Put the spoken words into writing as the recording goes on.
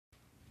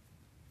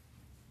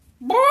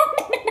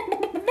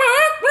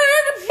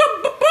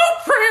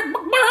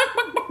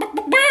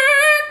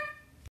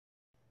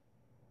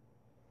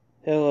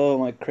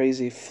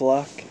crazy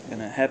flock,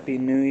 and a Happy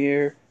New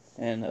Year,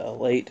 and a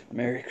late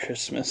Merry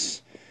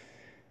Christmas.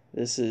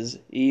 This is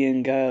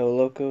Ian Gallo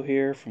Loco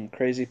here from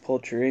Crazy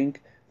Poultry Inc.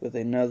 with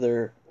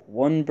another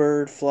One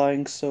Bird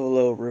Flying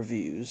Solo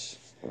reviews.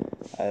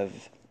 I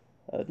have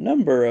a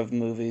number of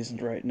movies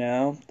right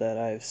now that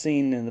I've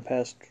seen in the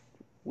past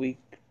week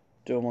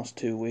to almost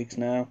 2 weeks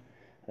now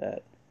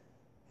that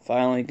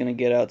finally going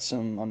to get out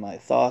some of my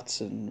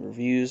thoughts and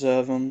reviews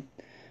of them.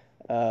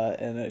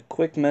 And a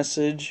quick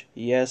message,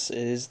 yes, it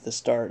is the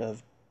start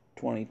of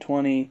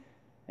 2020,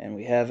 and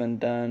we haven't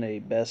done a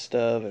best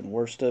of and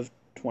worst of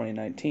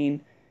 2019.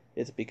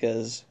 It's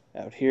because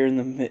out here in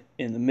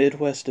the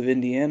Midwest of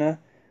Indiana,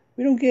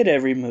 we don't get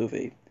every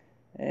movie.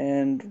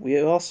 And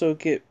we also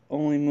get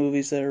only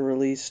movies that are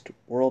released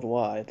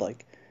worldwide,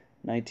 like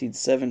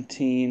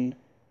 1917,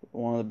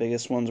 one of the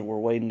biggest ones we're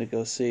waiting to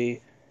go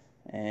see,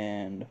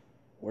 and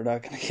we're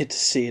not going to get to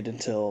see it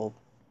until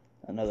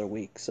another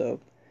week. So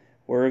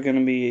we're going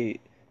to be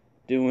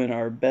doing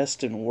our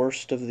best and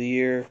worst of the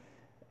year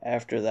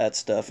after that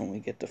stuff, and we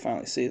get to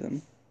finally see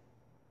them.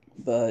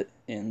 But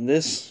in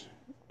this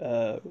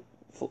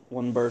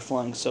One Bird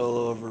Flying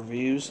Solo of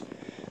reviews,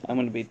 I'm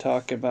going to be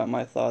talking about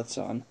my thoughts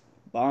on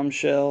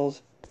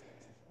Bombshells,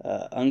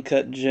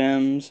 Uncut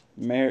Gems,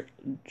 Marriage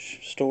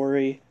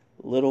Story,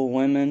 Little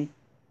Women,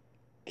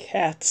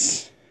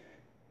 Cats,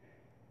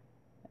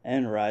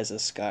 and Rise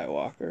of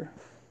Skywalker.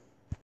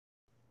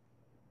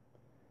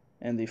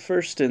 And the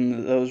first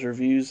in those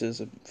reviews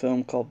is a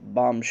film called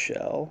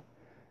Bombshell.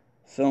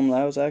 A film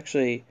that I was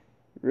actually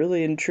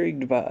really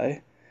intrigued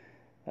by.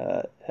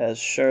 Has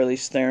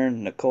Charlize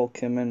Theron, Nicole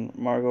Kidman,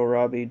 Margot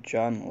Robbie,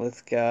 John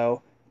Lithgow,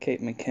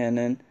 Kate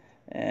McKinnon,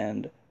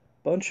 and a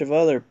bunch of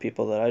other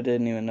people that I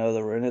didn't even know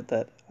that were in it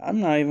that I'm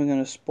not even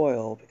going to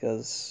spoil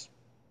because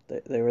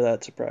they were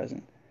that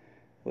surprising.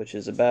 Which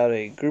is about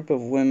a group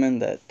of women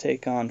that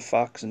take on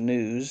Fox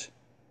News.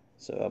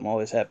 So I'm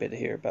always happy to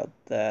hear about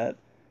that.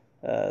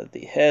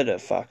 The head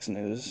of Fox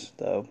News,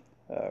 though,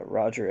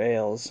 Roger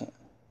Ailes,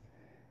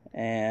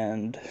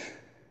 and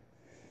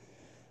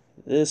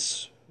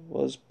this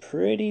was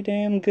pretty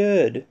damn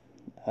good.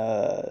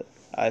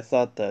 I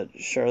thought that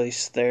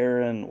Charlize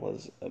Theron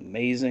was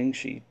amazing.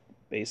 She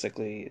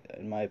basically,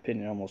 in my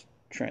opinion, almost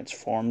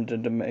transformed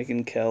into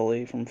Megyn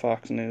Kelly from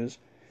Fox News.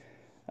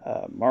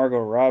 Margot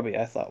Robbie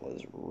I thought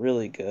was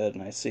really good,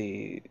 and I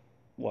see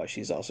why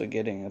she's also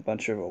getting a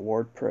bunch of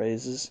award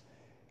praises.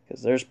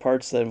 Because there's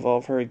parts that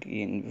involve her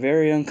getting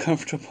very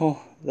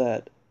uncomfortable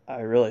that I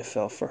really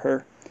felt for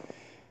her.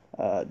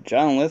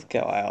 John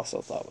Lithgow I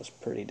also thought was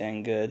pretty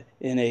dang good.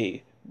 In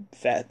a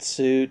fat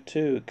suit,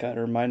 too. It kind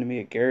of reminded me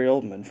of Gary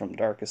Oldman from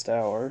Darkest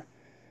Hour.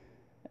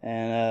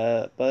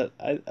 And but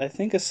I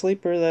think a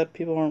sleeper that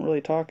people aren't really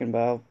talking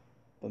about,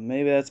 but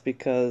maybe that's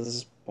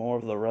because more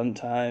of the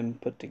runtime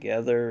put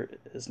together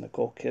is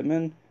Nicole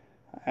Kidman.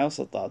 I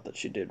also thought that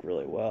she did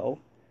really well.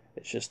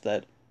 It's just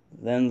that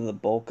then the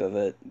bulk of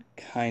it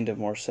kind of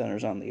more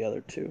centers on the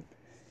other two.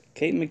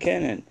 Kate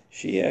McKinnon,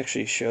 she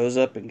actually shows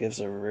up and gives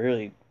a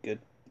really good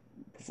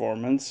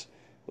performance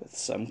with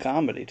some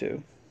comedy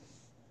too.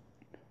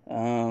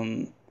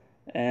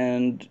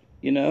 And,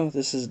 you know,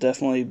 this is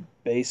definitely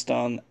based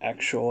on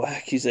actual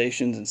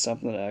accusations and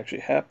something that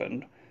actually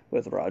happened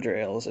with Roger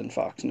Ailes and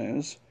Fox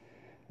News.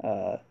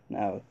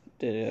 Now,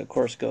 did it, of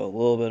course, go a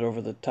little bit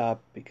over the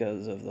top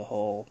because of the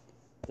whole,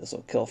 this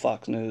will kill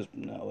Fox News?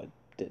 No, it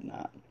did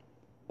not.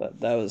 But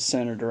that was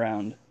centered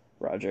around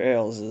Roger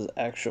Ailes'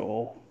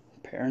 actual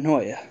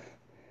paranoia.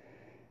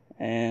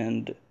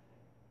 And,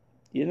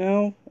 you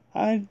know,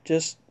 I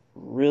just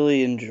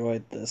really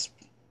enjoyed this.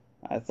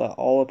 I thought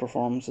all the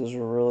performances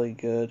were really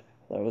good.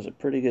 That was a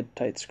pretty good,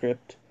 tight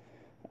script.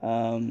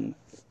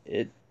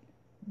 It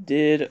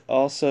did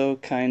also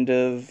kind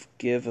of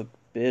give a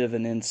bit of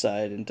an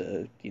insight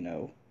into, you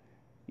know,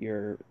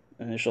 your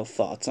initial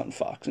thoughts on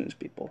Fox News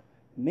people.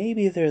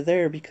 Maybe they're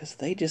there because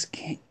they just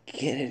can't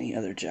get any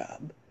other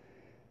job.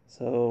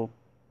 So,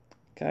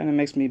 kind of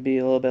makes me be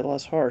a little bit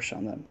less harsh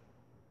on them.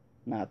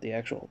 Not the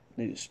actual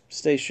news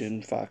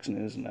station, Fox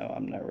News, no,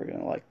 I'm never going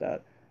to like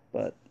that.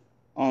 But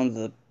on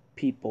the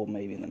people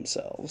maybe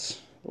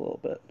themselves, a little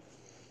bit.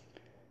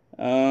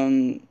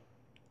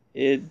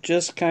 It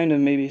just kind of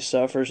maybe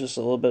suffers just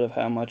a little bit of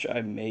how much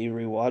I may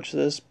rewatch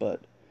this,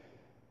 but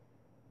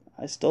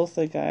I still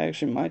think I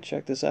actually might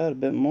check this out a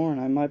bit more,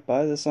 and I might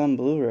buy this on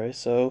Blu-ray,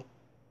 so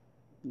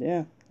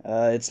yeah.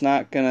 It's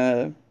not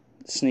gonna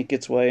sneak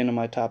its way into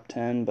my top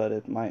 10, but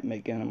it might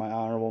make it into my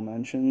honorable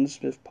mentions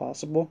if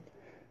possible.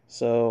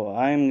 So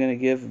I'm gonna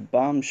give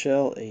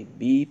Bombshell a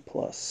B+.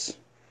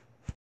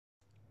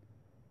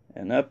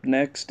 And up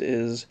next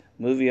is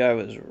a movie I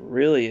was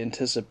really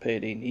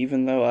anticipating,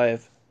 even though I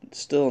have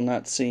still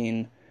not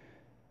seen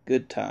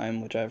Good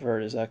Time, which I've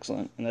heard is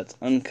excellent, and that's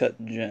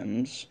Uncut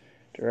Gems,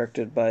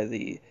 directed by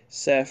the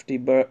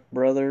Safdie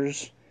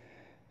brothers,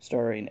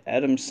 starring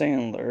Adam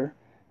Sandler,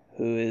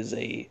 who is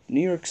a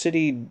New York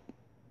City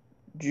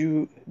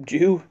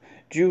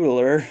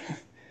jeweler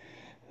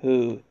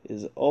who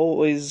is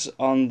always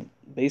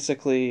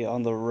basically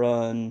on the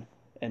run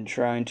and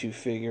trying to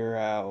figure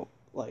out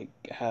like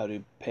how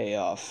to pay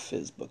off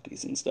his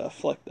bookies and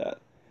stuff like that.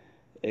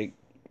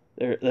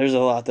 There's a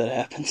lot that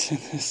happens in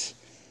this,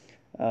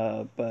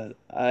 but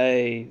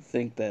I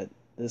think that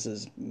this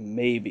is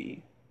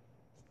maybe,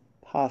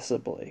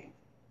 possibly,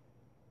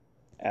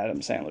 Adam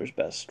Sandler's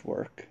best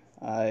work.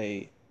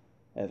 I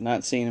have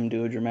not seen him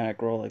do a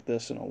dramatic role like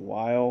this in a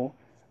while.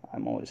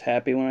 I'm always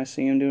happy when I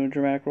see him do a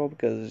dramatic role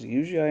because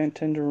usually I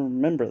tend to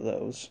remember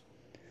those.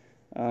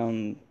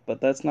 But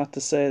that's not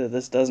to say that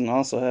this doesn't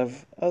also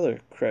have other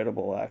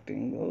credible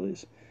acting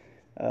abilities.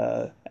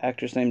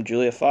 Actress named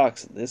Julia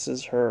Fox. This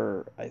is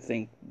her, I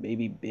think,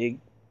 maybe big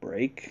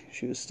break.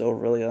 She was still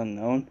really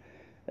unknown.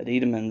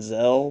 Idina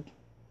Menzel,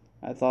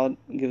 I thought,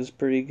 gives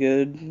pretty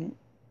good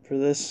for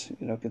this.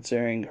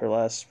 Considering her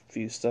last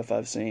few stuff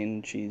I've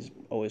seen, she's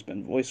always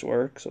been voice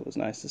work, so it was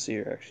nice to see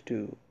her actually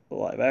do a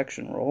live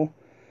action role.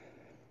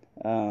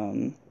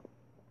 I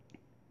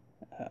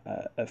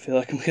feel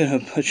like I'm gonna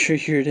butcher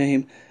your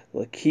name.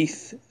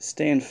 Lakeith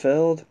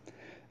Stanfield,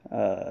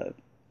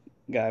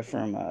 guy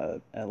from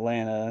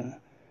Atlanta.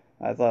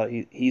 I thought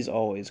he's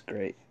always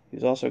great.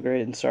 He's also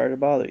great in Sorry to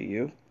Bother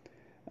You.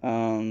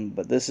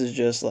 But this is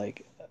just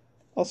like,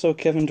 also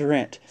Kevin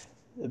Durant.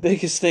 The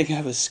biggest thing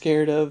I was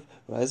scared of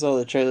when I saw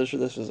the trailers for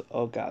this was,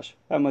 oh gosh,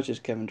 how much is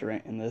Kevin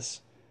Durant in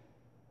this?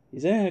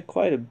 He's in it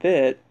quite a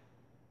bit,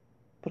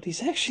 but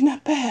he's actually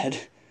not bad.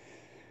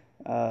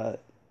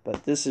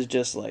 But this is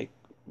just like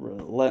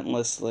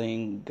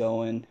relentlessly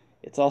going.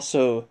 It's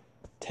also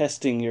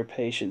testing your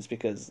patience,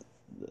 because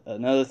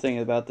another thing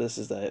about this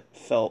is that it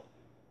felt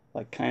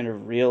like kind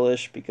of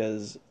realish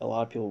because a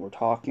lot of people were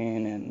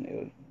talking and it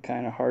was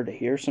kind of hard to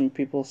hear some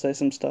people say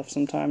some stuff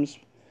sometimes.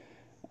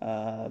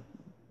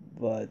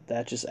 But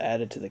that just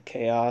added to the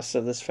chaos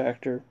of this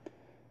factor,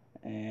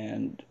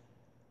 and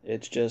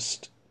it's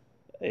just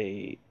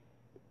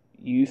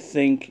you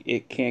think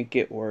it can't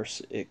get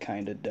worse, it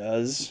kind of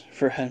does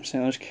for Adam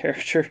Sandler's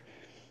character.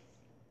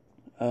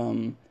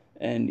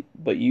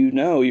 But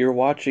you're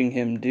watching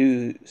him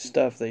do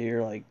stuff that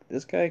you're like,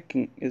 this guy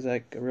is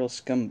like a real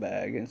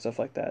scumbag and stuff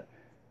like that.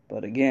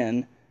 But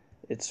again,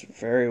 it's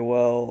very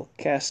well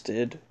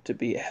casted to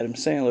be Adam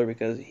Sandler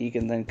because he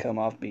can then come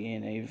off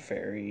being a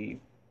very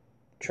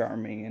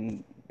charming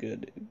and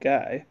good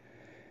guy.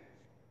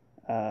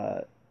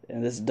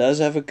 And this does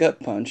have a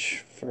gut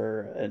punch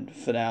for a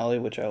finale,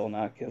 which I will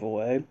not give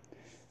away.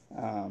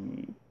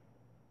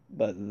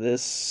 But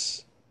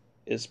this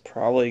is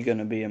probably going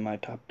to be in my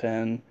top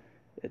 10.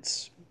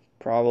 It's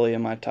probably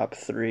in my top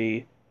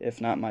 3,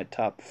 if not my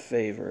top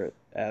favorite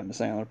Adam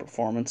Sandler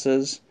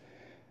performances.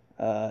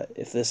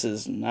 If this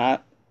is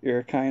not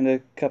your kind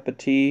of cup of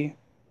tea,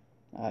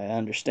 I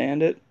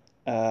understand it.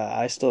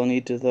 I still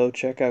need to, though,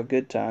 check out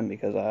Good Time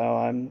because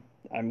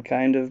I'm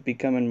kind of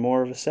becoming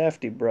more of a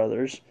Safdie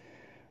brothers.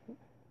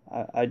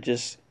 I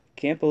just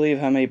can't believe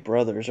how many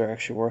brothers are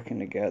actually working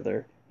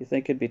together. You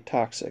think it'd be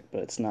toxic,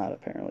 but it's not,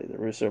 apparently. The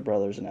Russo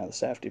brothers and now the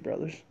Safdie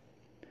brothers.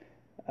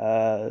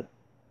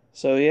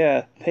 So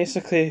yeah,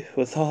 basically,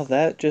 with all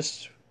that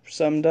just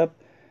summed up,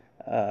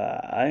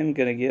 I'm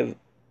going to give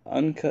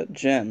Uncut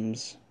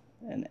Gems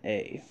an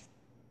A.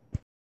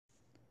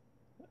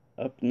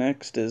 Up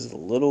next is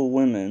Little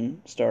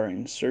Women,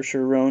 starring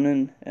Saoirse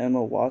Ronan,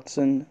 Emma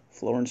Watson,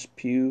 Florence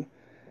Pugh,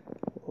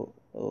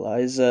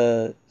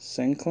 Eliza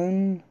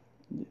Sanklin,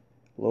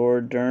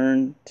 Laura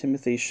Dern,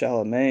 Timothy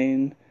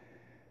Chalamet,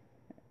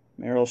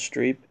 Meryl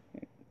Streep,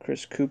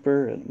 Chris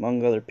Cooper, and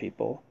among other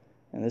people.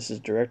 And this is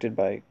directed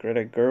by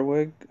Greta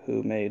Gerwig,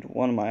 who made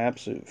one of my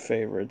absolute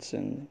favorites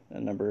in a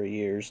number of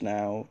years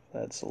now.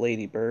 That's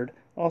Lady Bird,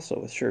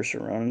 also with Saoirse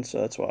Ronan, so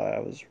that's why I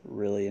was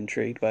really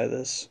intrigued by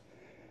this.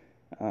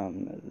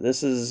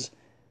 This is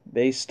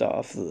based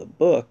off of the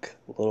book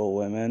Little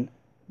Women,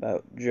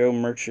 about Jo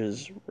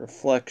Murch's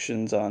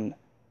reflections on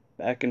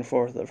back and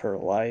forth of her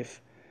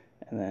life,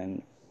 and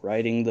then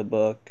writing the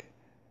book,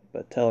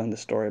 but telling the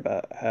story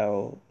about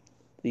how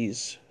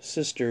these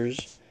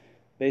sisters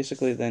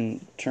basically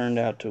then turned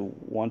out to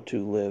want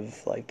to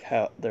live like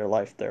how their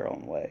life their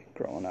own way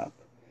growing up.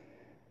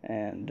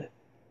 And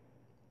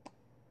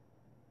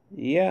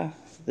yeah,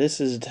 this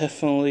is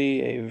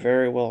definitely a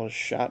very well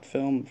shot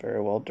film,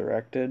 very well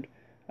directed.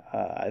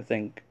 I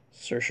think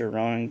Saoirse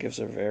Ronan gives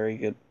a very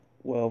good,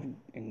 well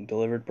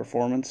delivered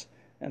performance.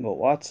 Emma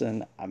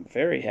Watson, I'm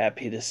very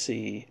happy to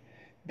see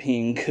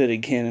being good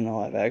again in a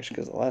live action,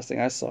 because the last thing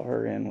I saw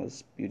her in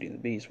was Beauty and the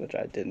Beast, which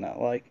I did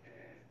not like.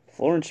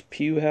 Florence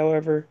Pugh,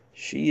 however,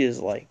 she is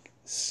like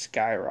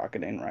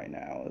skyrocketing right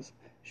now.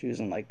 She was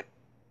in like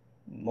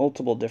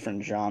multiple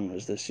different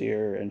genres this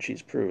year, and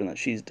she's proven that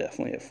she's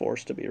definitely a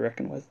force to be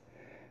reckoned with.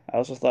 I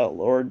also thought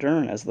Laura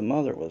Dern as the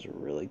mother was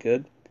really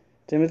good.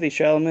 Timothy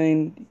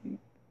Chalamet,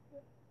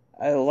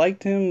 I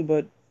liked him,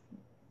 but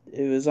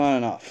it was on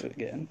and off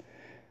again.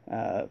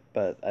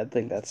 But I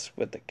think that's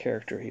what the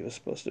character he was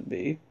supposed to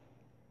be.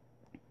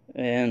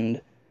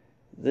 And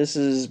this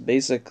is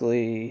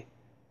basically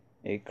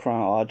a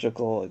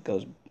chronological, it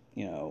goes,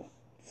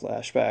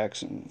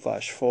 flashbacks and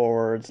flash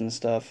forwards and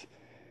stuff.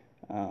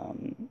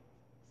 And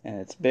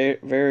it's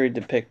very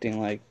depicting,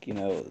 like,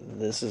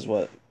 this is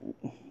what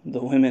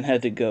the women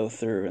had to go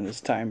through in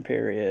this time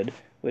period,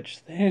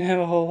 which they didn't have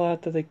a whole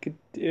lot that they could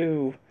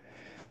do,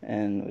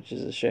 and which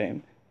is a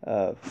shame.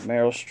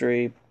 Meryl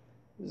Streep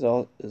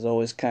is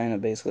always kind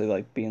of basically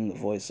like being the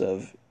voice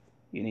of,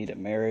 you need to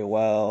marry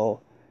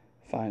well,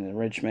 find a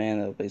rich man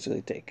that'll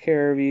basically take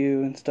care of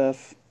you and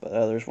stuff, but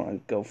others want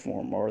to go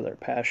for more of their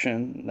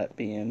passion, that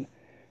being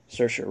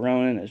Saoirse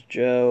Ronan as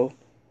Jo.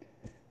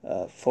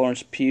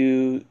 Florence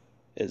Pugh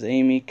as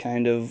Amy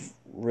kind of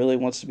really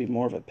wants to be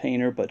more of a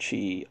painter, but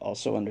she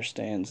also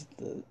understands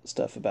the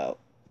stuff about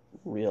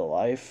real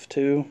life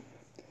too.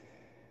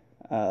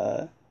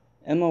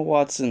 Emma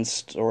Watson's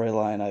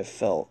storyline, I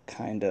felt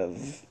kind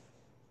of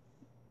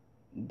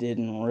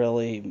didn't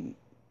really,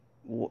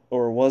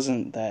 or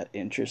wasn't that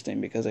interesting,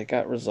 because it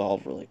got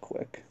resolved really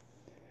quick.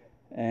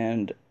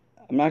 And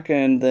I'm not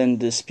going to then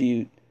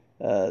dispute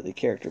the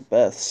character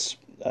Beth's,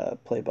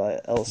 played by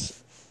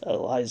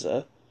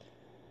Eliza.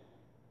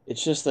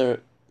 It's just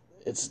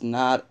it's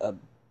not a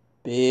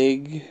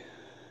big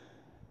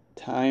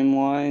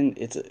timeline.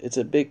 It's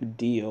a big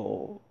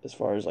deal as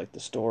far as like the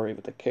story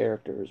with the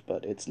characters,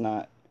 but it's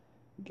not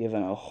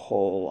given a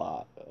whole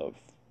lot of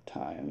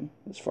time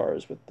as far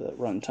as with the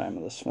runtime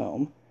of this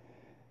film.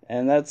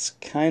 And that's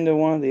kind of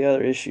one of the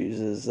other issues,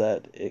 is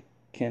that it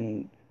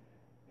can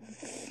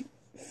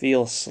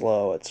feel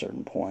slow at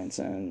certain points,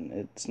 and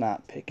it's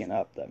not picking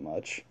up that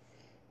much.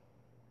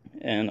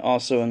 And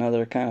also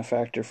another kind of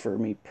factor for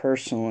me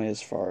personally,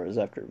 as far as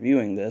after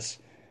viewing this,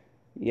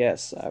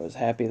 yes, I was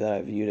happy that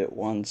I viewed it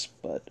once,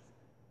 but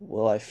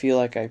will I feel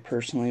like I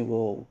personally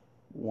will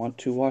want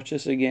to watch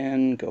this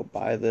again, go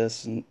buy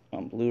this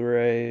on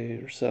Blu-ray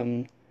or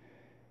something?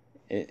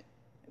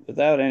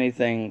 Without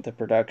anything, the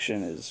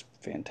production is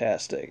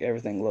fantastic.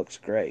 Everything looks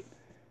great.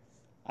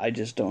 I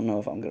just don't know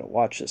if I'm going to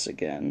watch this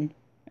again,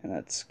 and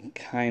that's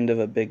kind of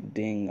a big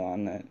ding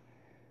on it.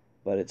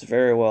 But it's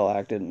very well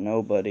acted.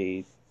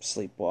 Nobody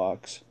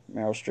sleepwalks.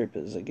 Meryl Streep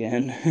is,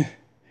 again,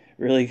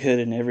 really good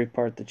in every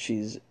part that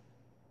she's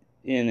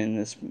in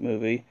this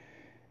movie.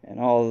 And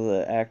all of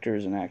the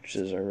actors and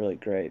actresses are really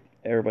great.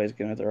 Everybody's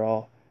giving it their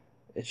all.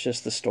 It's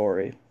just the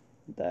story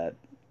that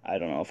I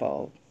don't know if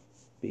I'll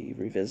be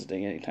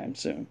revisiting anytime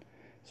soon.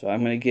 So I'm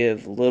going to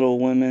give Little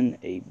Women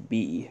a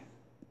B.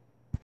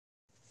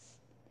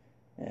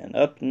 And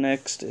up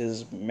next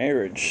is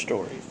Marriage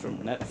Story from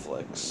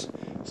Netflix,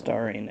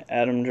 starring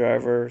Adam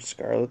Driver,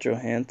 Scarlett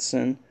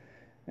Johansson,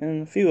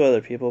 and a few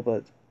other people,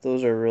 but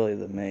those are really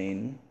the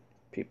main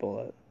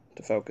people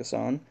to focus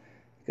on,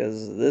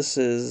 because this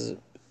is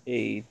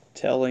a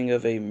telling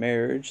of a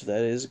marriage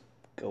that is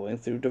going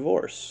through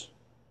divorce.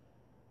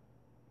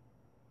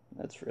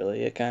 That's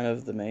really kind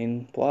of the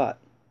main plot.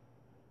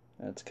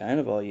 That's kind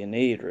of all you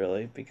need,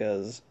 really,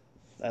 because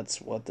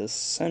that's what this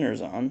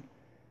centers on.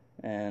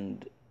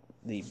 And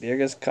the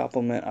biggest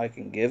compliment I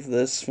can give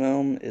this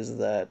film is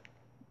that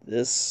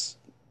this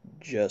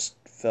just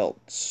felt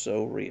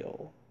so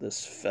real.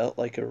 This felt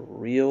like a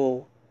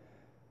real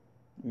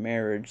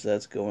marriage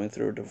that's going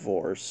through a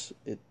divorce.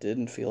 It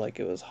didn't feel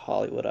like it was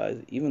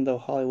Hollywoodized, even though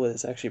Hollywood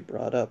is actually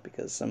brought up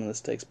because some of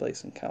this takes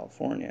place in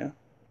California.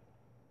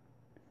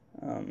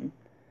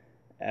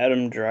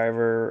 Adam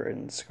Driver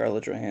and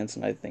Scarlett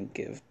Johansson, I think,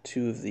 give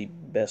two of the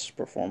best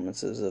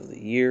performances of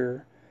the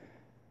year.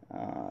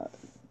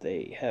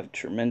 They have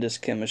tremendous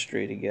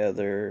chemistry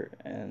together,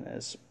 and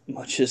as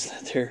much as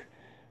that they're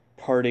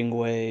parting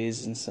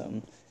ways and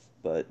some,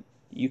 but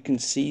you can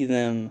see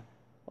them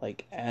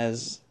like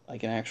as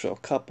like an actual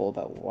couple,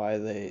 about why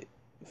they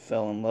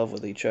fell in love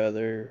with each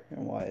other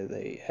and why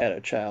they had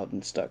a child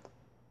and stuck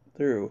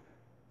through.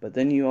 But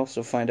then you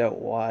also find out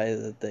why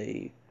that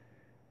they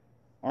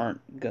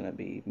aren't going to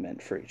be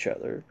meant for each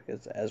other,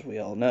 because as we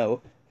all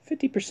know,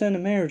 50%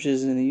 of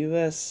marriages in the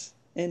US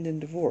end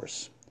in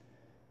divorce.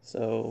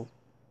 So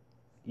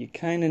you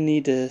kind of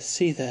need to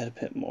see that a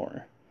bit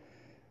more.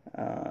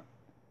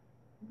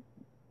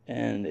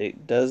 And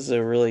it does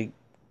a really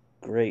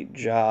great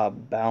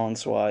job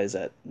balance-wise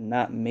at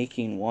not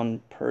making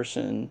one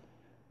person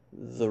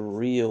the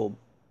real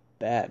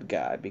bad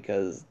guy,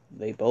 because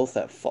they both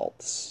have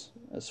faults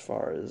as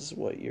far as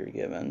what you're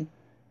given.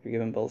 You're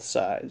given both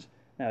sides.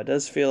 Now, it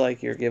does feel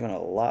like you're given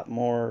a lot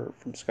more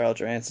from Scarlett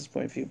Johansson's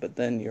point of view, but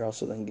then you're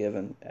also then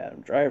given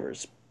Adam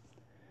Driver's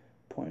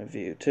point of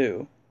view,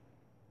 too.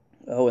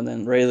 Oh, and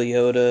then Ray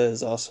Liotta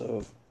is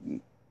also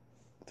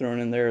thrown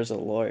in there as a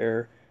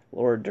lawyer.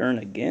 Laura Dern,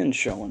 again,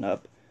 showing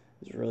up,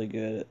 is really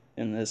good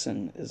in this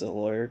and is a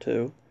lawyer,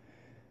 too.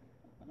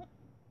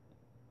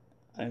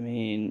 I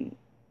mean,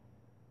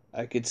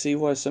 I could see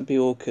why some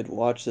people could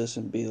watch this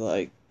and be,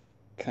 like,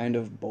 kind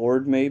of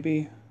bored,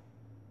 maybe,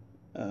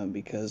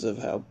 because of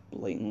how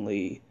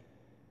blatantly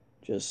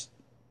just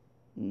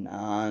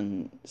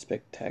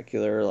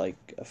non-spectacular, like,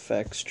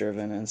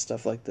 effects-driven and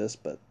stuff like this,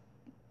 but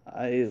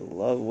I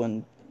love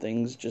when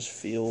things just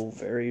feel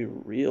very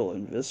real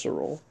and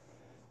visceral.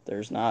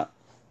 There's not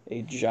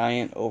a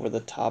giant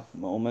over-the-top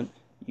moment.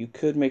 You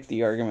could make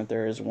the argument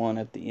there is one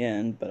at the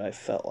end, but I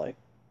felt like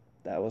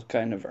that was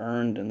kind of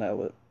earned, and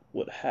that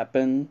would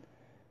happen,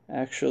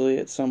 actually,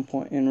 at some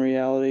point in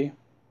reality.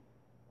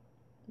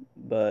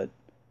 but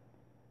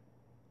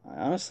I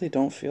honestly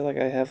don't feel like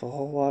I have a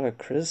whole lot of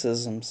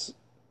criticisms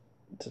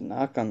to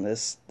knock on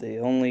this. The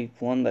only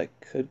one that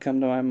could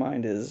come to my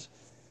mind is,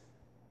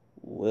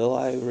 will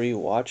I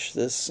rewatch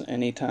this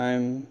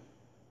anytime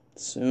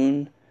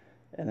soon?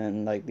 And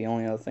then, like, the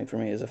only other thing for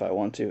me is if I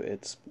want to,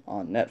 it's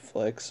on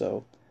Netflix,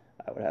 so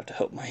I would have to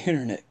hope my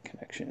internet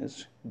connection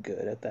is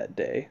good at that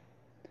day.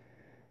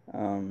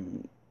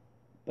 Um,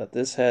 but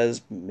this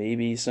has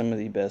maybe some of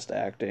the best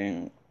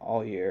acting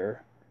all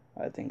year.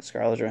 I think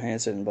Scarlett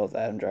Johansson and both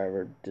Adam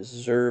Driver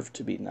deserve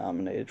to be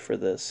nominated for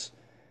this.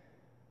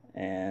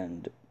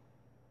 And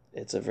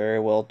it's a very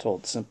well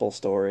told, simple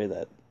story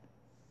that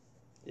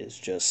is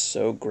just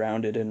so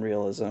grounded in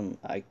realism,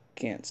 I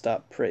can't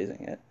stop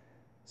praising it.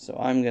 So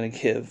I'm going to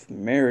give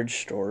Marriage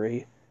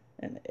Story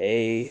an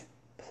A+.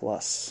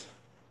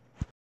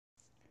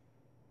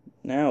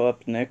 Now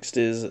up next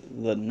is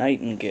The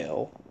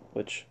Nightingale,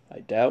 which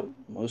I doubt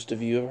most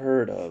of you have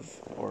heard of,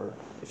 or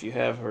if you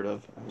have heard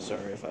of, I'm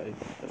sorry if I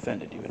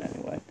offended you in any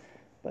way.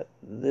 But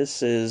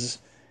this is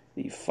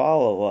the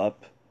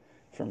follow-up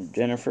from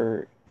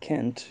Jennifer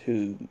Kent,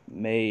 who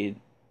made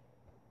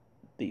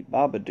The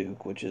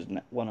Babadook, which is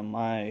one of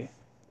my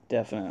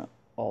definite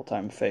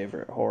all-time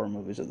favorite horror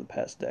movies of the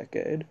past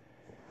decade.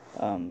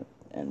 And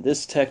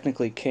this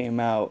technically came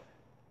out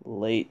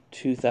late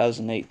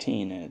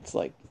 2018, and it's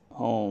like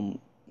home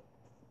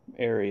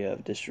area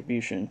of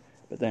distribution,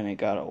 but then it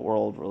got a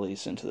world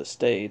release into the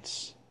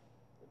States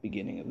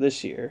beginning of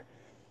this year.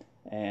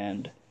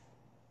 And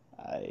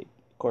I,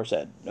 of course,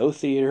 had no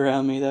theater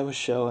around me that was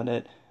showing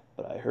it,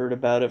 but I heard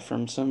about it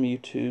from some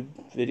YouTube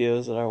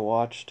videos that I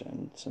watched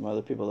and some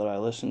other people that I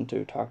listened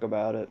to talk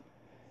about it.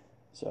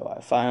 So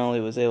I finally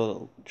was able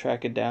to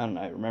track it down, and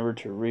I remembered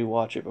to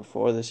rewatch it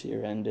before this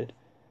year ended.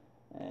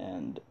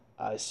 And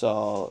I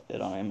saw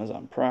it on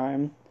Amazon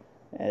Prime,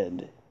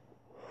 and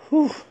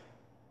whew,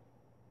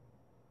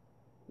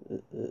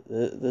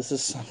 this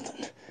is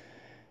something.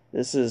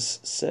 This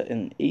is set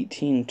in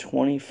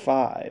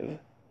 1825.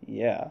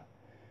 Yeah,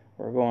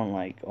 we're going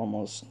like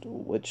almost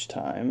witch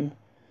time,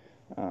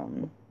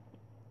 um,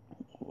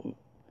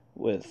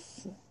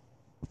 with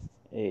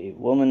a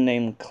woman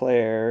named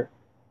Claire,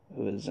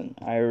 who is an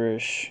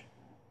Irish.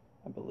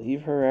 I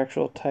believe her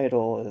actual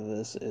title of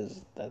this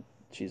is that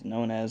she's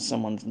known as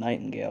someone's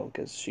nightingale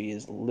because she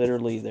is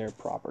literally their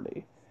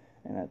property,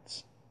 and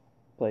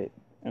played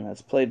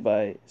that's played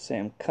by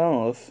Sam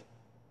Cunliffe.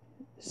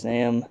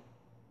 Sam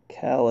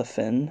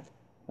Califfin,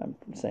 I'm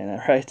saying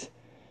that right.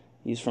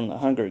 He's from the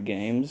Hunger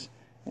Games,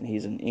 and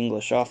he's an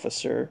English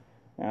officer.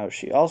 Now,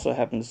 she also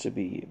happens to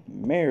be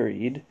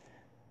married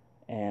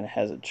and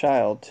has a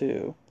child,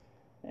 too.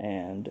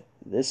 And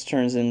this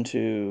turns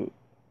into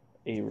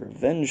a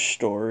revenge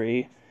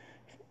story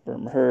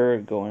from her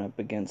going up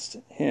against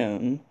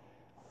him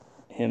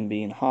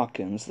being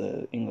Hawkins,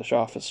 the English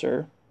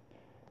officer.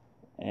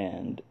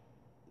 And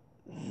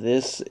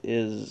this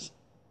is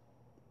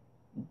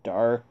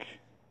dark,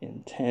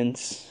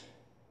 intense,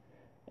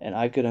 and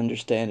I could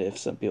understand if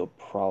some people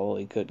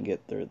probably couldn't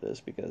get through this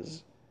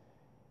because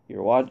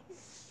you're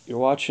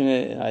watching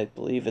it, and I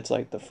believe it's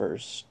like the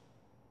first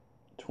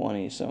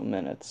 20 some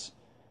minutes.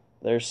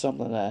 There's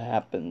something that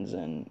happens,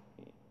 and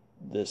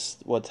this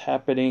what's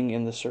happening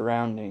in the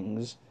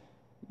surroundings,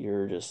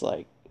 you're just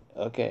like,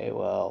 okay,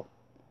 well,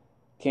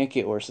 can't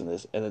get worse than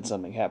this, and then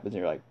something happens, and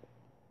you're like,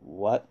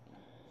 what?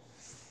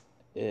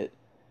 It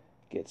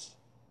gets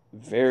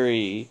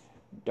very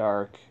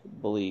dark,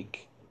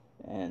 bleak,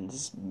 and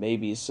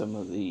maybe some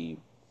of the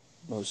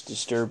most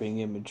disturbing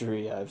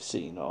imagery I've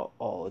seen all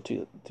of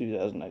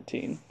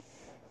 2019.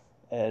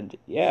 And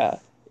yeah,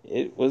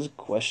 it was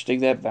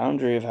questioning that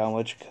boundary of how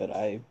much could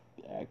I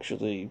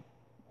actually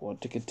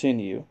want to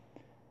continue.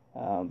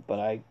 But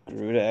I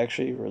grew to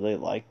actually really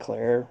like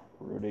Claire,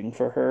 rooting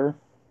for her.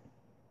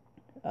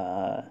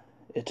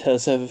 It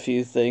does have a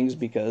few things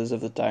because of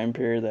the time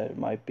period that it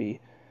might be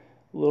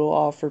a little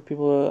off for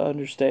people to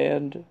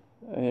understand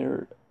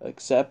or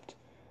accept,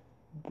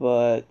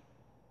 but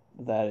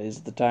that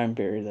is the time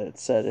period that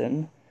it's set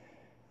in.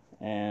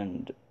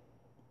 And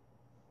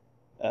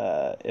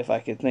if I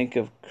could think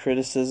of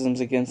criticisms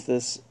against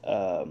this,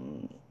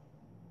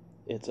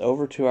 it's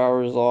over 2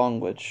 hours long,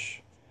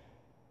 which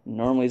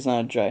normally is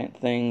not a giant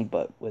thing,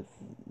 but with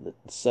the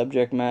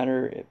subject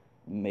matter, it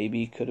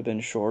maybe could have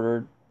been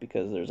shorter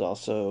because there's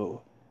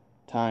also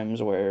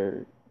times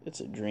where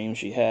it's a dream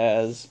she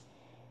has.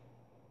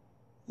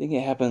 I think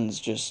it happens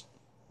just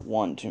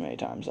one too many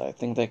times. I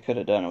think they could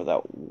have done it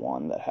without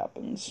one that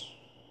happens.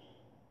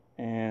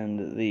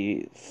 And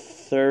the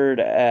third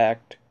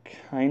act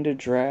kind of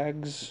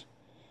drags,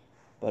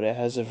 but it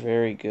has a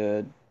very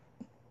good,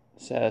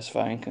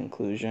 satisfying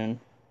conclusion.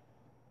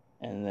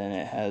 And then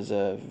it has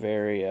a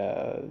very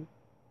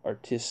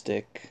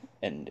artistic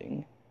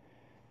ending.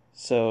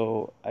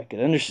 So I could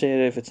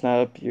understand it if it's not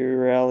up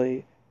your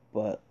alley,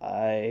 but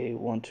I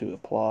want to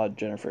applaud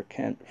Jennifer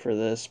Kent for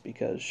this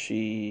because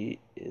she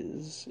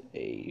is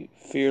a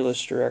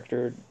fearless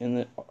director in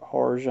the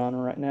horror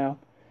genre right now,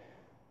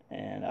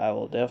 and I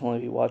will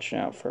definitely be watching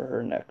out for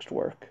her next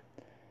work.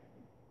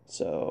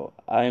 So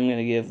I'm going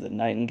to give The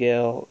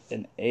Nightingale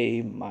an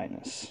A-.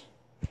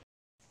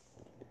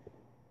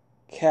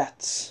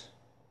 Cats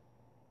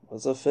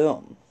was a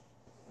film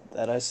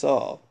that I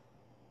saw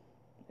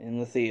in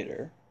the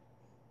theater.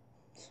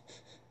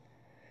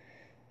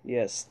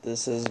 Yes,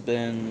 this has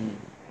been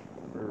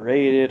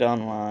rated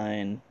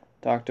online,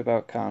 talked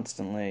about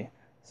constantly,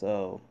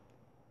 so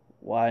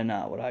why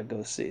not would I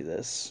go see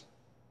this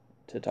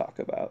to talk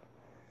about?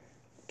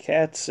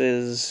 Cats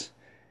is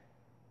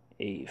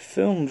a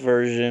film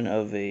version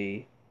of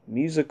a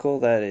musical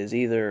that is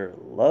either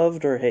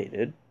loved or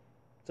hated,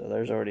 so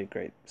there's already a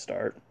great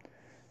start,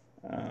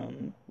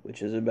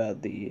 which is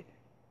about the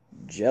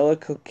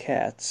Jellicle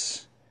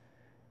Cats,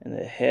 and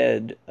the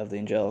head of the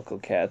Angelical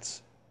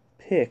Cats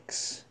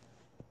picks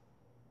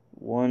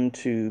one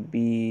to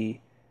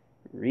be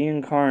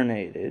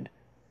reincarnated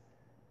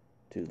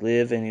to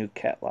live a new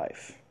cat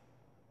life.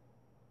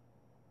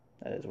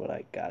 That is what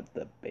I got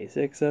the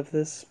basics of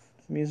this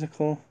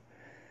musical.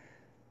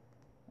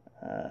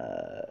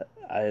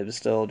 I am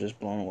still just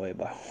blown away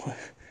by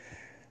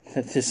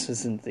that this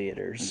was in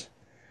theaters.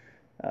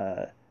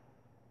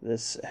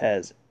 This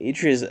has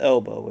Idris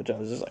Elba, which I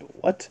was just like,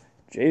 what?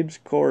 James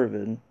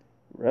Corbin,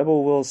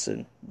 Rebel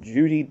Wilson,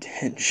 Judi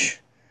Dench,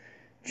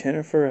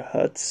 Jennifer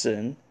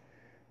Hudson,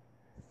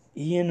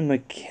 Ian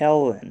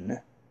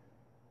McKellen,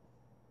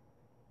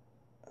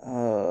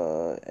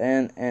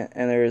 and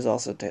there is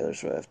also Taylor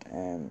Swift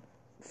and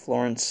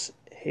Florence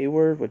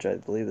Hayward, which I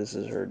believe this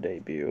is her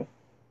debut.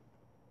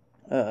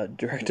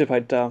 Directed by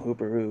Tom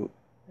Hooper, who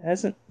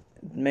hasn't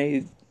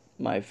made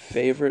my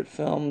favorite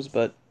films,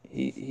 but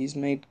he's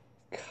made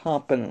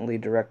competently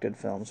directed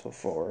films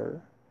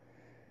before.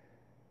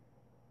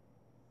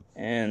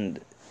 And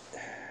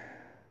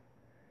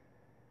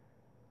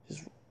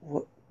just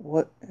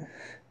what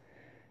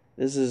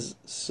this is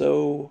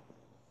so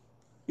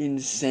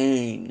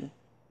insane.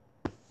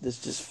 This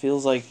just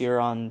feels like you're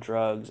on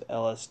drugs,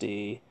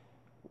 LSD,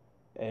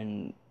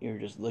 and you're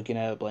just looking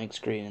at a blank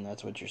screen and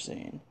that's what you're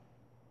seeing.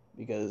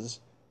 Because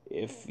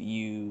if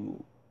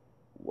you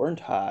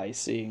weren't high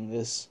seeing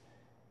this,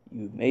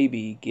 you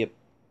maybe get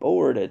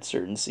bored at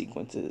certain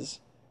sequences,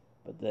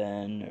 but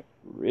then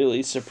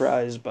really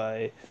surprised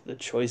by the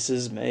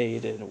choices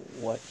made and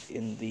what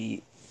in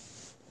the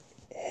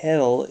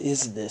hell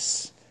is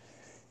this?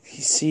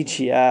 The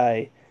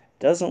CGI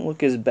doesn't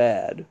look as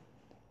bad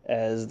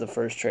as the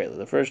first trailer.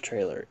 The first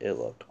trailer, it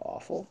looked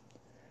awful.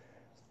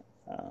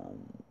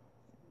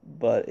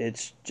 But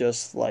it's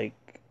just like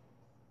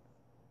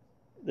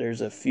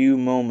there's a few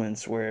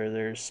moments where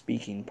there's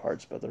speaking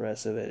parts, but the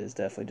rest of it is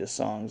definitely just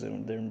songs,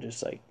 and they're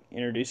just like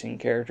introducing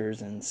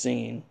characters and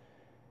singing.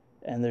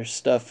 And there's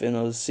stuff in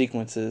those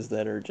sequences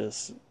that are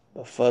just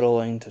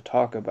befuddling to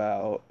talk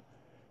about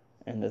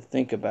and to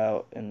think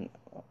about in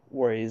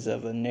ways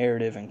of a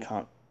narrative and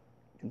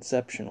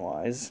conception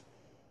wise.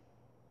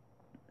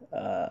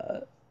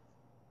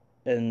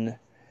 And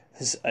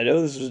this, I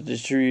know this was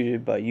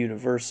distributed by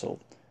Universal,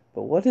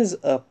 but what is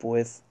up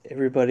with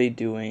everybody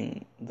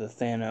doing the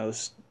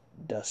Thanos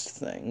dust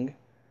thing?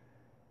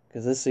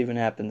 Because this even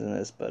happens in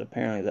this, but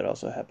apparently that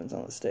also happens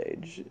on the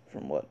stage,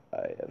 from what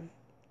I have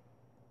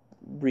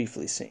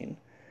briefly seen.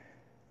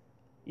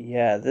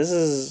 Yeah, this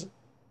is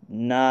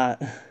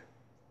not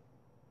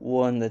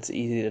one that's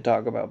easy to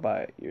talk about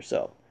by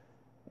yourself.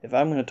 If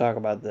I'm going to talk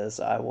about this,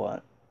 I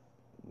want,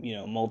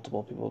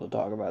 multiple people to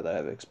talk about that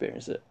have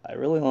experienced it. I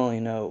really only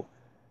know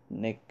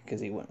Nick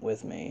because he went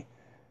with me,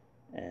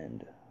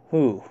 and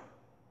who?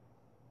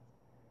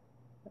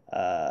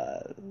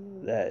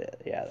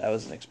 That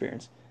was an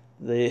experience.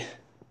 The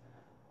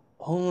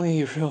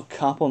only real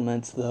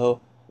compliments,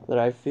 though, that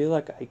I feel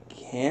like I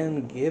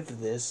can give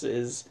this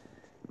is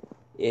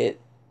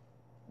it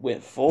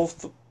went full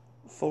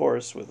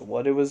force with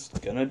what it was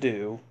gonna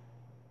do,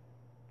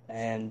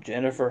 and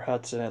Jennifer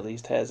Hudson at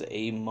least has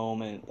a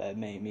moment that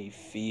made me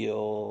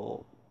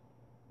feel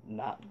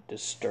not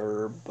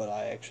disturbed, but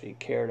I actually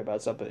cared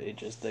about something. It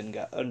just then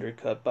got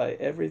undercut by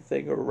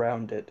everything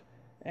around it,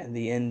 and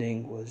the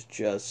ending was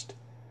just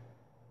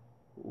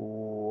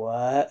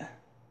what?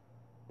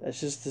 That's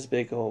just this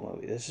big whole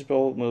movie. This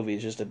whole movie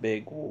is just a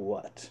big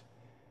what.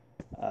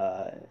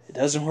 It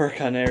doesn't work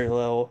on every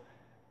level.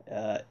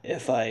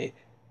 If I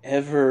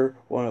ever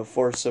want to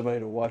force somebody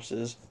to watch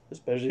this,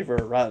 especially for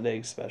a Rotten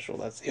Egg special,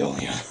 that's the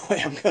only other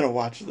way I'm going to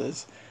watch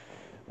this.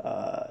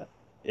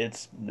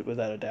 It's,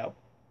 without a doubt,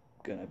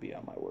 going to be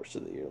on my worst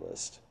of the year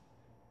list.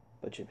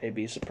 But you may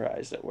be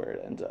surprised at where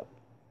it ends up.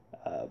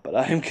 But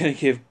I'm going to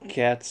give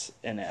Cats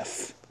an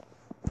F.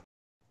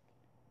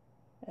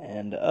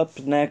 And up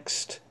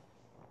next,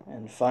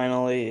 and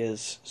finally,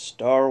 is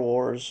Star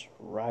Wars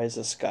Rise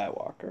of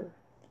Skywalker.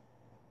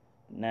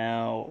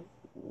 Now,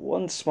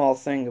 one small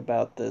thing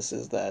about this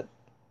is that,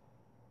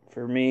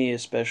 for me,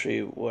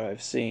 especially what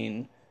I've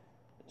seen,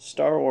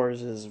 Star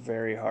Wars is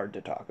very hard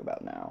to talk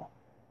about now,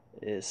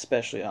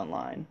 especially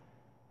online.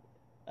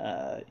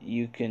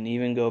 You can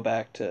even go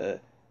back to,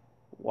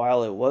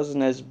 while it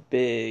wasn't as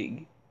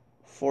big,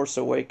 Force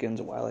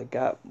Awakens, while it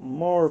got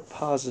more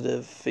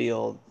positive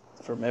feel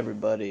from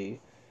everybody,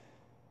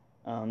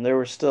 There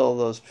were still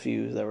those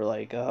few that were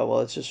like, oh, well,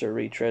 it's just a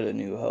retread of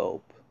New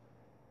Hope.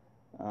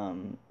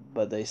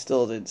 But they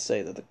still did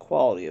say that the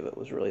quality of it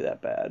was really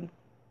that bad.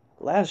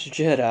 Last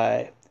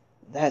Jedi,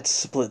 that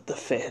split the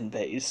fan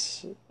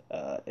base.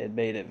 It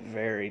made it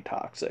very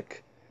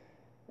toxic.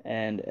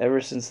 And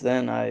ever since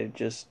then, I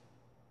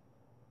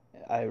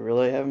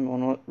really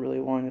haven't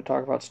really wanted to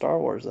talk about Star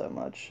Wars that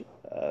much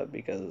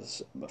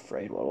because I'm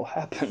afraid what will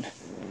happen.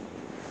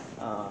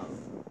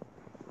 Um,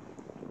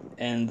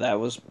 and that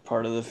was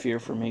part of the fear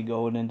for me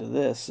going into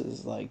this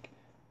is like,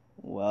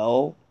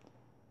 well,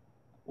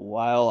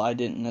 while I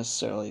didn't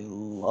necessarily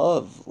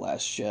love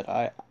Last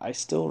Jedi, I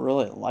still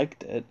really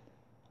liked it.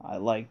 I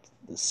liked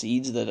the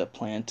seeds that it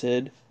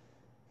planted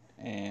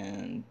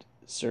and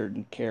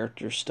certain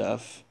character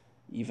stuff,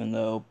 even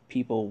though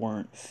people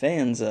weren't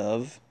fans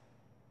of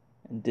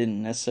and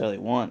didn't necessarily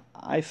want.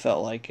 I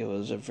felt like it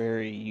was a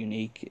very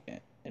unique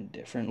and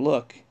different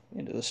look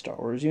into the Star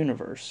Wars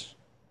universe.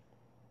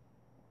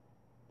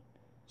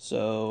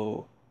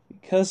 So,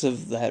 because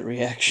of that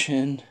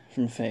reaction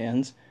from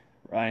fans,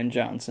 Rian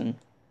Johnson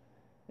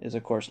is,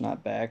 of course,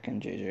 not back,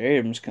 and J.J.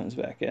 Abrams comes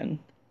back in.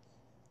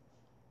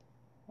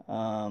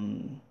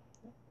 And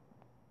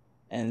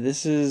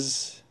this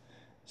is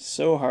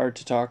so hard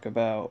to talk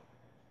about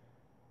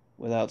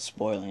without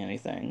spoiling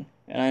anything.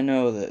 And I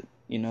know that,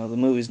 the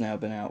movie's now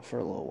been out for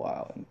a little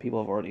while, and people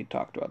have already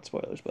talked about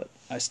spoilers, but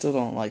I still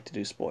don't like to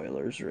do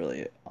spoilers,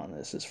 really, on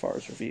this as far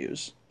as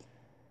reviews.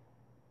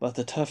 But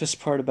the toughest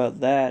part about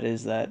that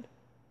is that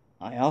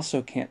I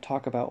also can't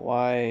talk about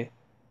why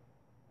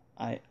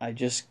I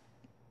just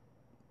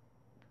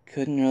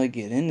couldn't really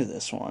get into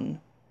this one.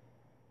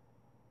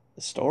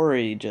 The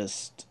story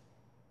just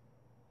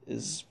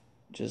is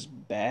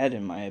just bad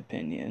in my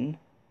opinion.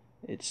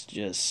 It's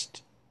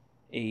just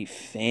a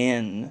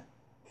fan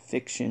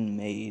fiction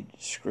made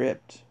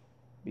script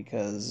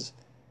because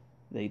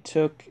they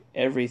took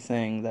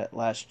everything that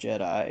Last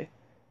Jedi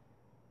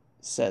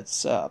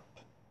sets up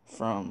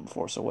from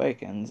Force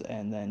Awakens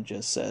and then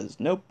just says,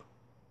 nope,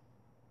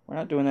 we're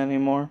not doing that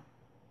anymore.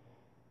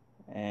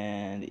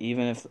 And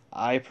even if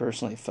I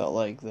personally felt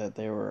like that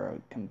they were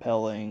a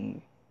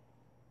compelling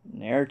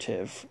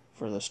narrative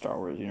for the Star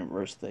Wars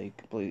universe, they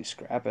completely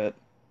scrap it.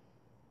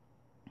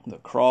 The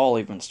Crawl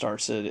even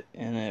starts it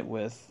in it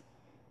with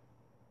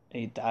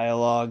a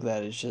dialogue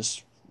that is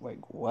just like,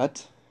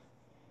 what?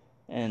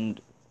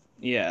 And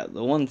yeah,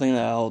 the one thing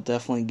that I'll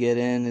definitely get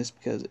in is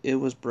because it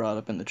was brought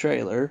up in the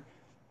trailer,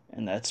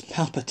 and that's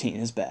Palpatine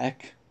is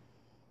back.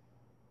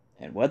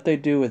 And what they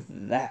do with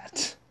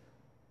that,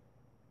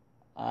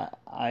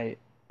 I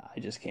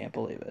just can't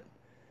believe it.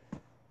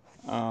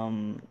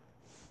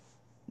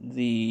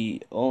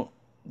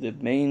 The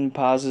main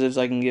positives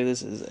I can give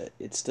this is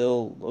it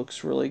still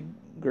looks really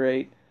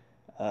great.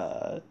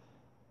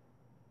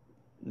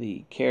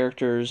 The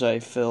characters I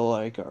feel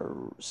like are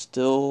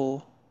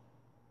still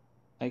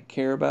I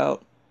care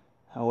about.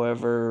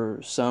 However,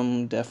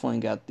 some definitely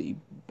got the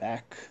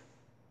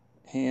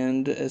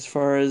backhand as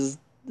far as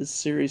the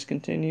series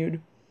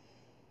continued.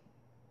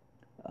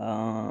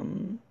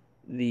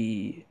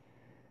 The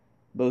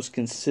most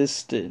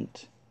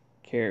consistent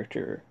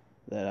character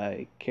that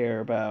I care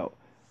about,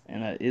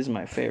 and that is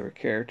my favorite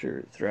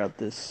character throughout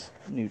this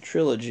new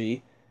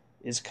trilogy,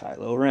 is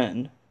Kylo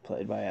Ren,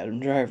 played by Adam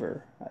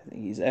Driver. I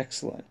think he's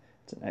excellent.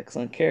 It's an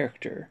excellent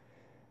character.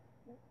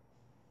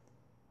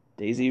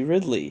 Daisy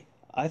Ridley,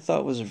 I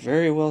thought was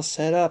very well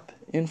set up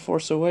in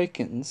Force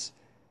Awakens.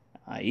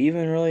 I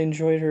even really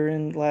enjoyed her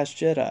in Last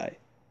Jedi.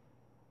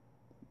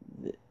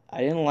 I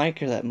didn't like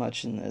her that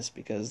much in this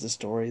because the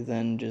story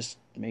then just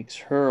makes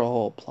her a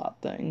whole plot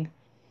thing.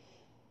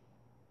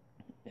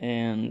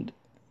 And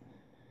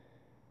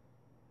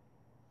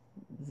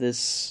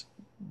this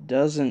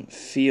doesn't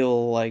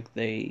feel like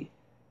they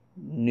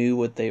knew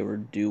what they were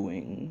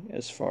doing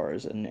as far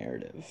as a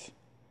narrative.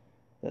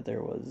 That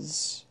there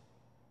was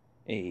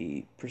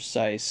a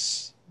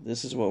precise,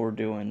 this is what we're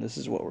doing, this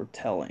is what we're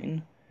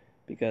telling.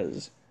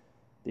 Because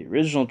the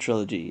original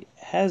trilogy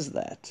has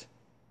that.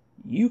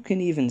 You can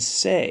even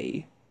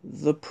say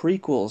the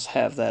prequels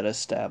have that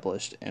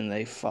established and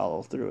they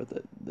follow through with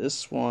it.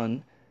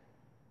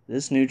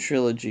 This new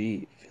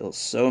trilogy feels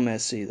so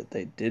messy that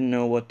they didn't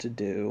know what to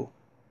do,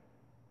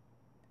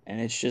 and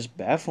it's just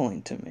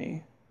baffling to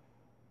me.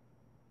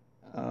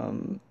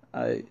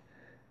 I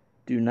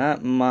do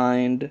not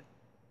mind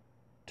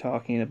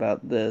talking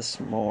about this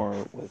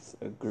more with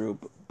a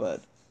group,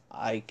 but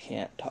I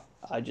can't talk.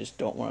 I just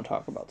don't want to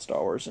talk about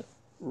Star Wars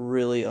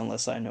really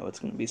unless I know it's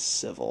going to be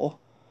civil,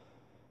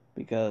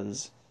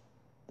 because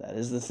that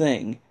is the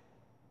thing.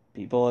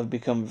 People have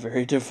become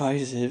very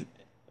divisive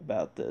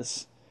about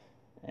this,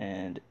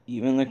 and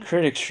even the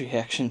critics'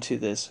 reaction to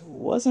this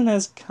wasn't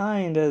as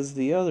kind as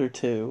the other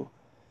two,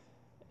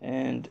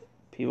 and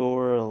people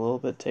were a little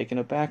bit taken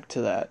aback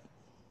to that.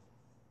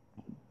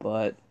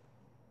 But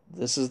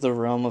this is the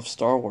realm of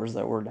Star Wars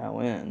that we're now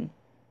in,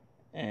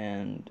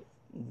 and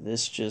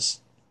this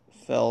just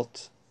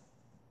felt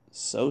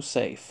so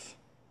safe,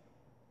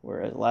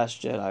 whereas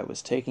Last Jedi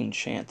was taking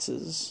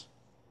chances.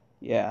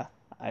 Yeah,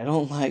 I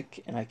don't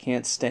like and I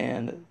can't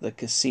stand the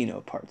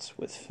casino parts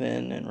with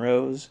Finn and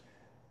Rose,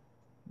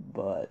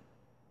 but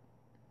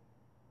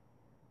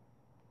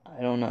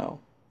I don't know.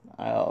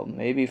 I'll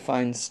maybe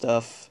find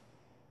stuff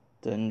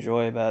to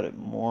enjoy about it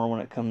more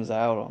when it comes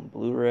out on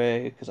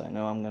Blu-ray, because I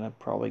know I'm gonna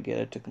probably get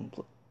it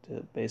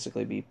to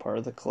basically be part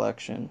of the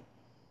collection.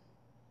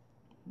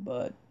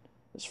 But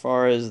as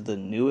far as the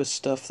newest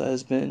stuff that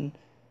has been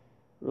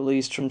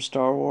released from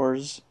Star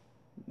Wars,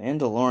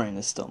 Mandalorian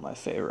is still my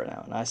favorite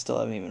now, and I still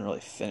haven't even really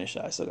finished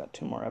it. I still got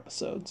 2 more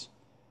episodes.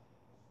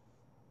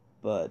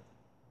 But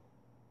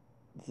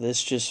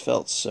this just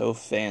felt so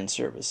fan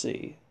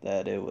servicey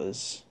that it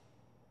was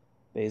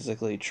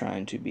basically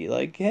trying to be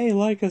like, hey,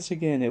 like us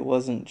again. It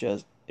wasn't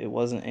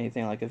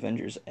anything like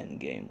Avengers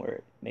Endgame where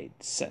it made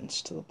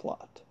sense to the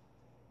plot.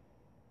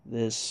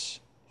 This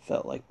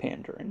felt like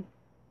pandering.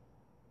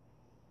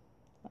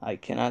 I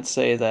cannot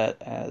say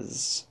that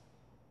as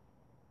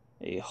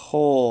a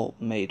whole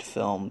made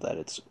film that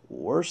it's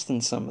worse than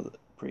some of the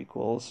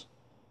prequels,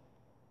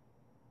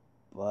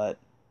 but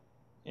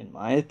in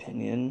my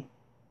opinion,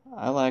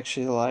 I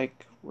actually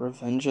like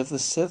Revenge of the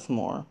Sith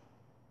more.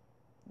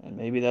 And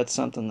maybe that's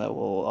something that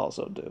we'll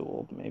also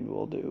do. Maybe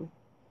we'll do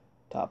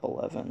top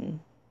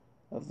 11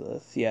 of the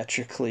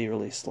theatrically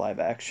released live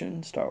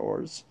action Star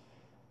Wars.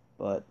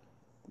 But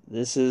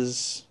this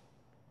is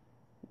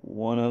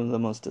one of the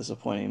most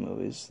disappointing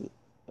movies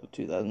of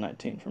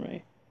 2019 for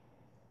me.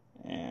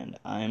 And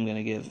I am going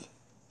to give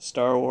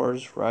Star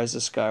Wars Rise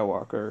of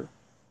Skywalker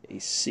a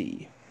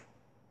C.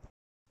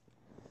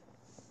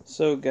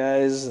 So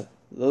guys,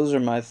 those are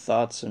my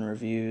thoughts and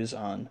reviews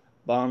on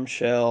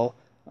Bombshell,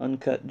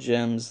 Uncut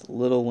Gems,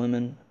 Little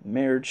Women,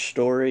 Marriage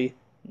Story,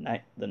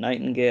 The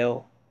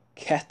Nightingale,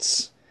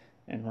 Cats,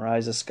 and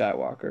Rise of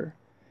Skywalker.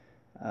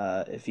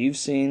 If you've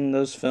seen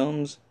those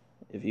films,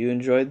 if you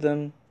enjoyed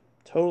them,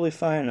 totally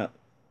fine.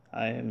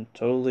 I am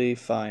totally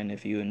fine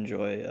if you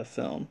enjoy a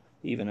film,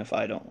 even if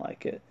I don't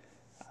like it.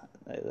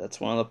 That's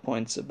one of the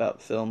points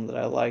about film that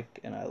I like,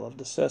 and I love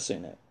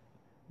discussing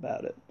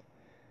about it.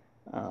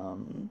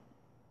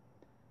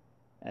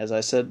 As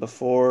I said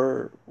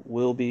before,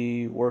 we'll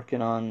be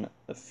working on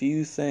a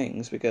few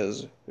things,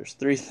 because there's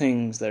 3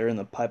 things that are in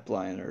the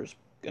pipeline that are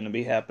going to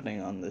be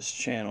happening on this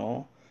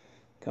channel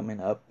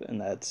coming up,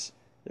 and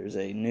there's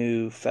a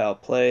new Foul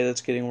Play that's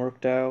getting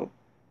worked out,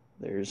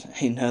 there's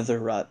another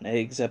Rotten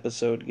Eggs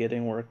episode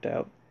getting worked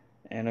out,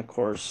 and of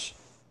course,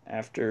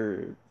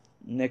 after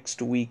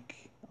next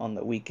week on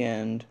the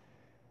weekend,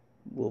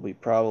 we'll be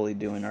probably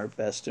doing our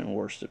best and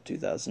worst of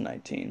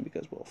 2019,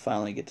 because we'll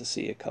finally get to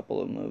see a couple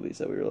of movies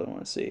that we really want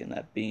to see, and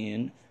that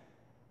being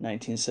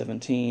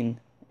 1917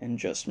 and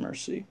Just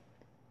Mercy.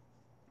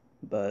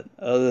 But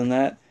other than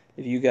that,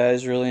 if you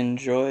guys really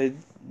enjoyed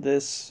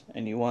this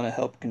and you want to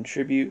help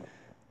contribute,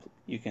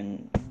 you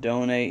can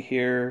donate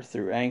here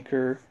through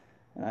Anchor,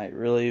 and I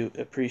really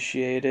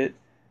appreciate it.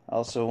 I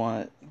also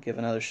want to give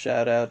another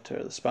shout out to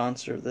the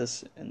sponsor of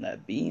this, and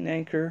that being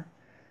Anchor.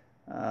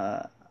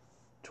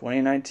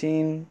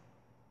 2019,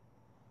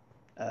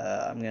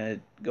 I'm going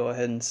to go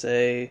ahead and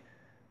say,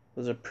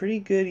 was a pretty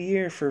good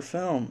year for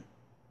film.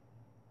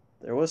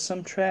 There was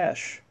some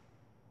trash,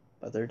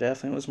 but there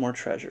definitely was more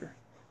treasure.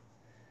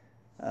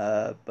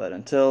 But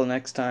until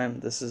next time,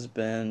 this has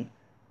been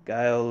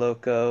Gaio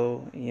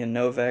Loco, Ian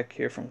Novak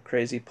here from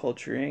Crazy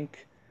Poultry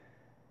Inc.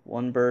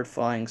 One Bird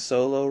Flying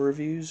Solo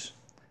reviews.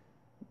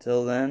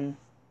 Until then,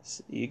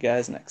 see you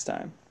guys next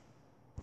time.